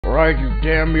Right, you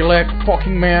damn elect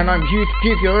fucking man, I'm here to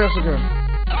kick your ass again.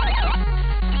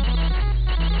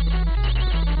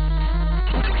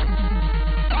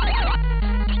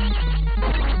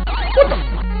 What the?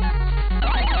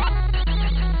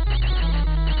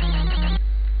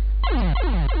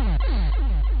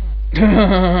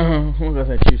 Look at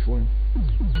that cheese for him.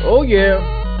 Oh yeah,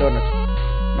 done it.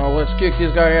 Now let's kick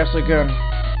this guy ass again.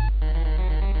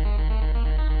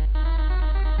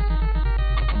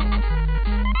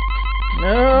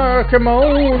 Ah, come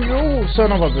on, you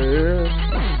son of a bitch.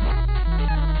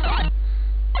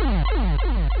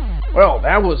 Well,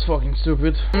 that was fucking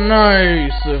stupid.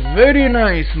 Nice, very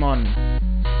nice, man.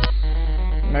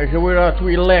 Now here we are to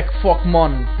elect fuck,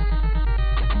 man.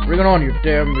 Bring it on, you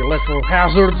damn electoral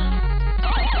hazard.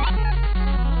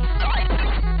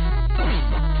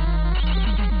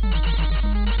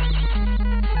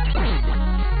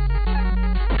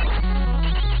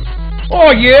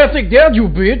 Oh yeah, take that, you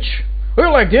bitch. You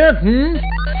like that, hmm?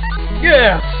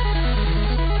 Yes!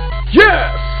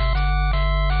 Yes!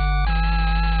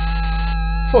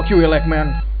 Fuck you, elect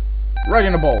man. Right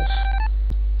in the balls.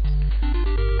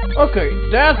 Okay,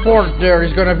 that part there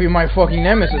is gonna be my fucking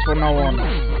nemesis from now on.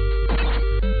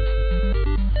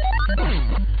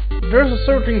 There's a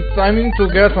certain timing to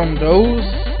get on those.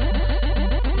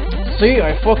 See,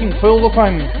 I fucking failed the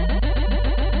timing.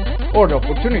 Or the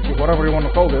opportunity, whatever you want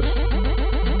to call this.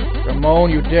 Come on,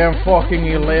 you damn fucking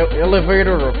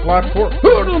elevator or platform.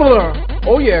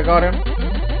 Oh yeah, got him.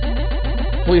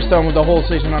 Please tell me the whole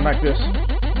season not like this.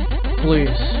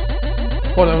 Please.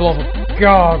 For the love of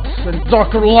God and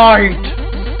Dr. Light.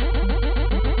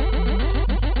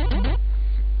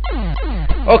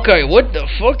 Okay, what the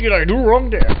fuck did I do wrong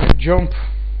there? I jump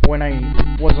when I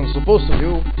wasn't supposed to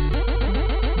do.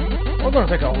 I'm gonna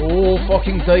take a whole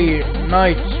fucking day and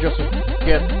night just to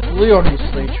get clear on this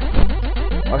stage.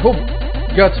 I hope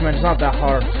Gutsman is not that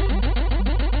hard.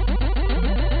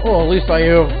 Well, at least I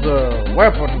have the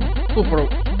weapon super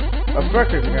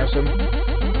effective against him.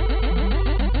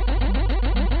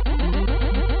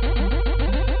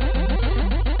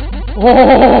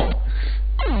 Oh!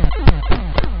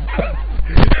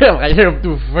 Hell, I have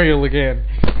to fail again.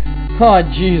 Oh,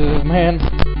 Jesus, man.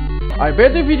 I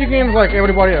bet the video games like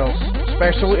everybody else,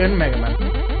 especially in Megaman.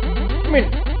 I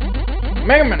mean,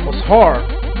 Megaman was hard,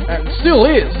 and still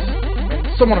is,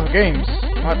 in some of the games,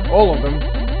 not all of them.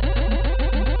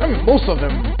 I mean, most of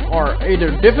them are either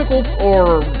difficult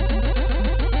or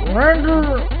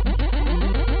rather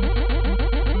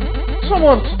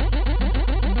somewhat.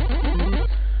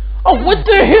 Oh, what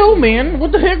the hell, man?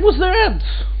 What the heck was that?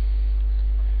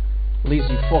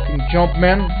 Lazy fucking jump,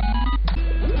 man.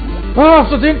 Ah,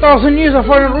 after 10,000 years, I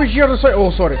finally reached the other side.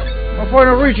 Oh, sorry. I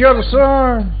finally reached the other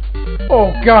side.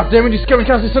 Oh, god damn it, these Kevin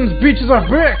Cassidy's sons bitches are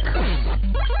back.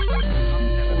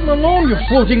 Leave me alone, you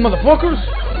floating motherfuckers.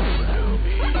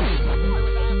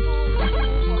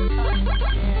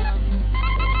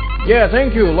 Yeah,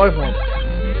 thank you, Lifelong.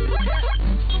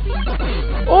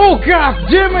 Oh, god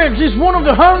damn it, this is one of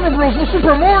the Harley Bros for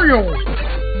Super Mario.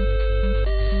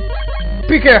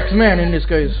 Pickaxe man in this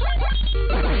case.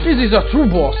 This is a true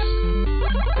boss.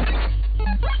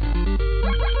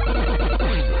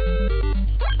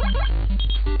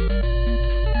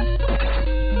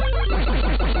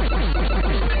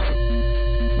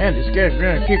 Man, this guy's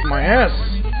gonna kick my ass.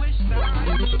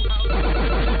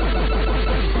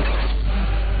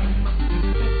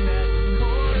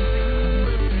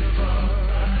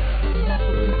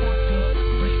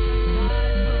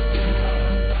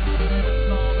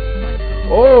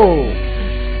 Oh!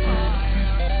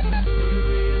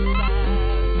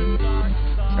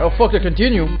 Oh, fuck to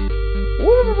continue.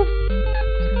 Woo.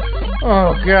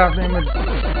 Oh, god damn it.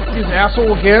 This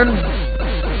asshole again.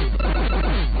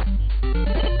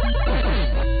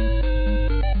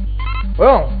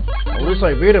 Well, at least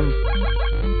I beat him.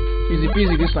 Easy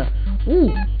peasy this time.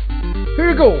 Ooh! Here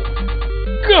you go!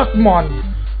 Gutsman!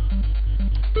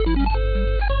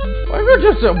 I got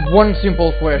just one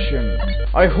simple question.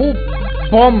 I hope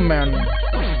Bomb Man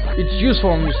it's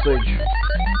useful on this stage.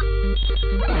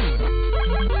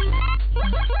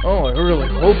 Oh, I really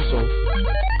hope so.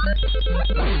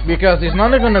 Because it's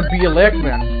not gonna be a leg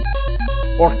man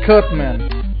or cut man.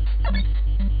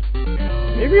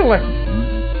 Maybe like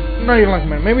not even like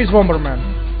man, maybe it's Bomberman.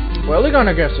 Well, we're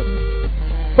gonna guess it.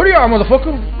 Hurry up,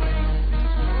 motherfucker!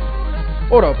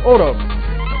 Hold up, hold up.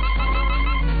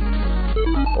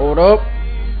 Hold up.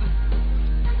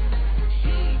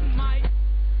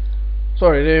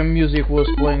 Sorry, the music was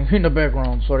playing in the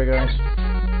background. Sorry, guys.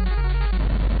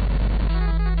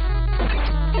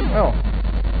 Well.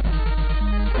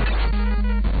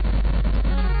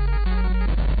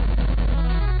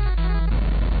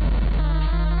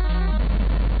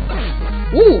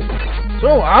 Ooh,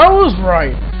 so I was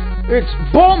right. It's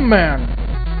Bomb Man.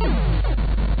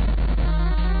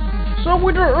 So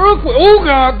with the earthquake, oh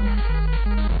god.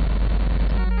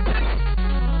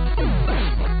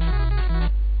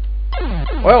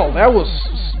 Well, that was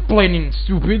plain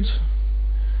stupid.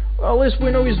 Well, at least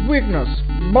we know his weakness.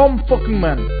 Bomb fucking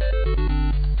man.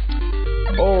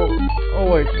 Oh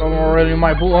wait, I'm already in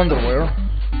my blue underwear.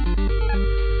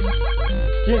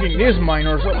 Kicking these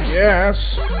miners up the ass.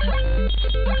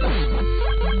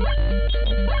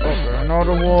 Okay,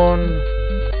 another one.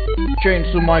 Change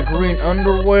to my green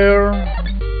underwear.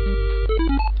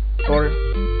 Sorry.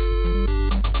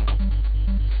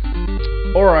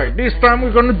 Alright, this time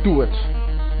we're gonna do it.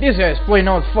 This guy's playing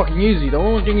out fucking easy. The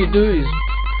only thing you do is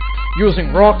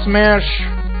using Rock Smash,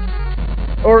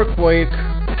 Earthquake.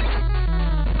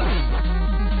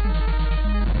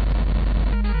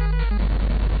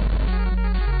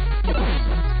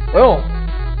 Well,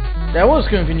 that was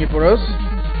convenient for us.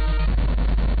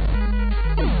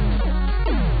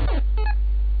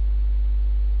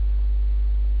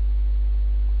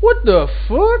 What the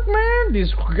fuck, man?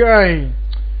 This guy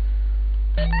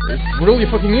is really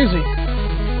fucking easy.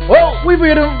 Well, we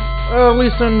beat him.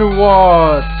 Listen to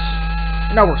what?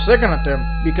 In our second attempt,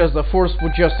 because the first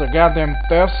was just a goddamn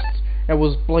test. I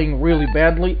was playing really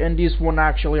badly, and this one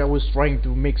actually I was trying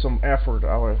to make some effort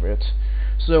out of it.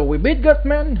 So we beat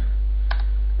Gutsman,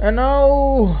 and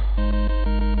now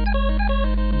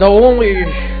the only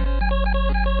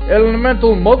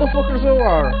elemental motherfuckers there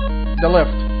are the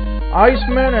left,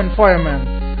 Iceman and Fireman.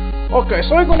 Okay,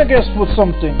 so I'm gonna guess with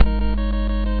something.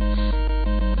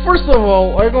 First of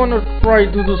all, I'm gonna try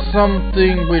to do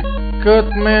something with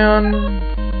Gutsman.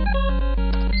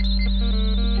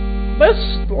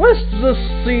 Let's just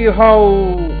see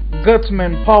how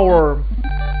Gutsman power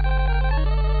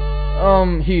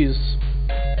he's.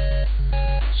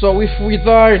 So if we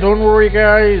die, don't worry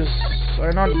guys,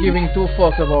 I'm not giving two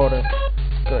fucks about it.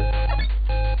 Okay.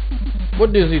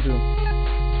 What does he do?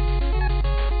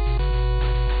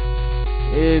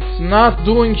 It's not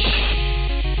doing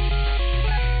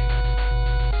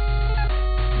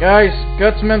guys,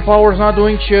 Gutsman power's not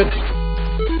doing shit.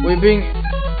 We're being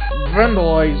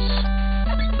vandalized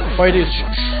by this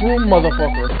true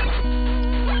motherfucker.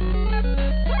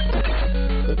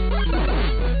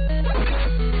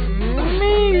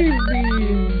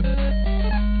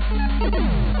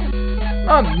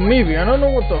 Not maybe, I don't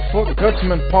know what the fuck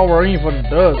Gutsman power even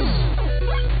does.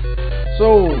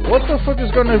 So, what the fuck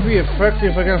is gonna be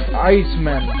effective against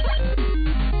Iceman?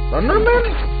 Thunderman?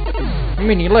 I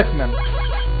mean, Electman.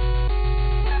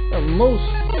 Most...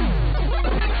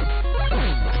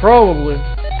 probably.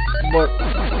 But...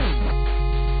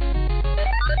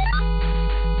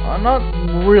 I'm not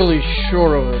really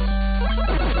sure of it.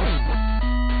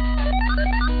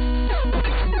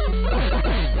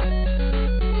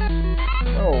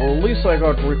 At least I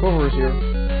got recovers here.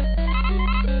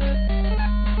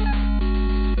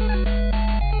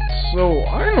 So,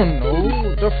 I don't know.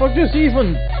 What the fuck does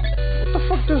even... what the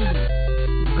fuck does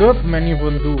Gutsman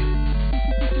even do?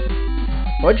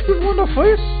 Punch people in the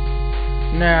face?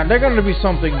 Nah, there's gonna be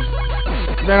something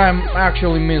that I'm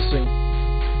actually missing.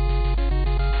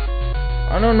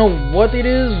 I don't know what it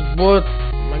is, but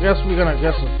I guess we're gonna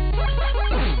guess it.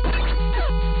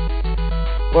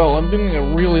 Well, I'm doing a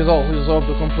really tough result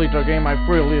to complete the game. I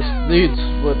pretty did,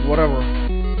 but whatever.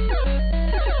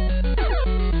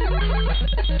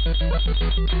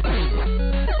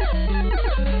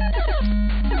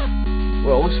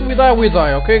 Well, if we die, we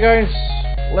die, okay guys?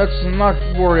 Let's not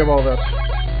worry about that.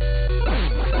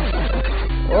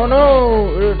 Oh no,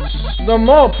 it's the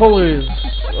mob police!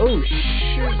 Oh shit.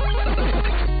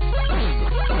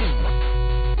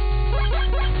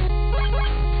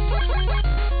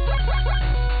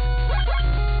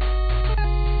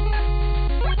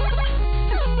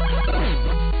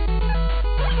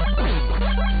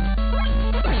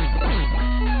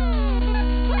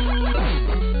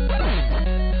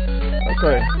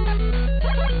 Okay.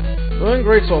 Doing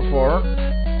great so far. I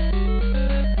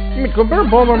mean, compare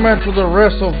Bomberman to the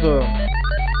rest of the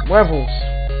levels.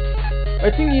 I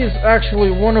think he's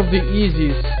actually one of the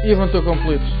easiest even to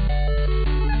complete.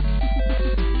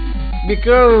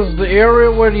 Because the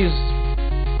area where he's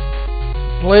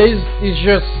placed is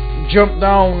just jump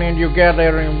down and you get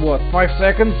there in what, 5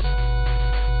 seconds?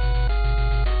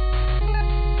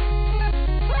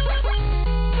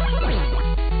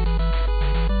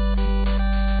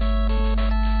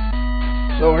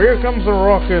 So here comes the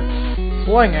rocket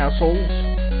flying assholes.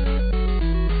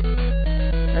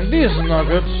 And these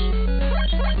nuggets.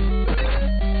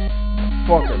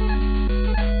 Fuck it.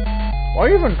 Why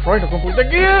even try to complete the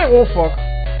game? Oh fuck.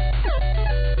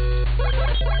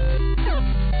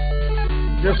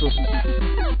 This is...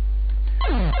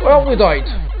 Well, we died.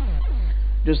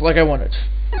 Just like I wanted.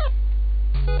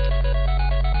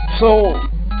 So,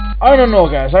 I don't know,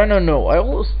 guys, I don't know. I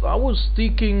was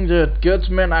thinking that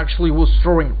Gutsman actually was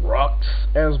throwing rocks,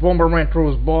 as Bomberman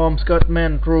throws bombs,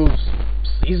 Cutman throws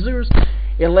scissors,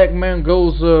 Elecman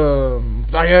goes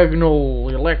diagonal,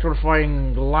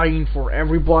 electrifying line for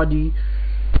everybody,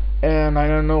 and I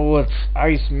don't know what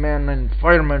Iceman and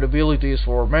Fireman abilities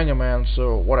for Megaman,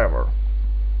 so whatever.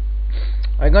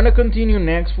 I'm gonna continue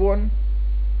next one,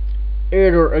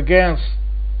 either against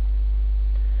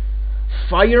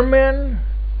Fireman,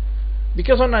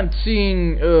 because I'm not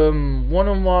seeing one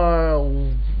of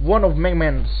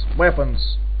Megaman's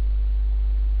weapons,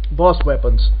 boss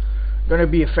weapons, gonna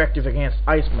be effective against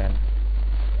Iceman.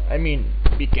 I mean,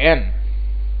 he can,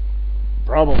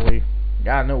 probably.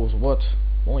 God knows what.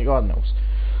 Only God knows.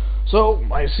 So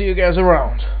I see you guys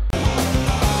around.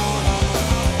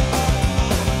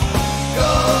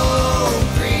 Go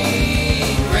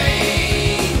Green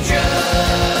Ranger,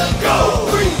 go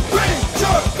Green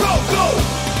Ranger, go go.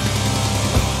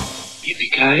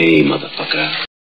 Yippee-ki-yay, motherfucker.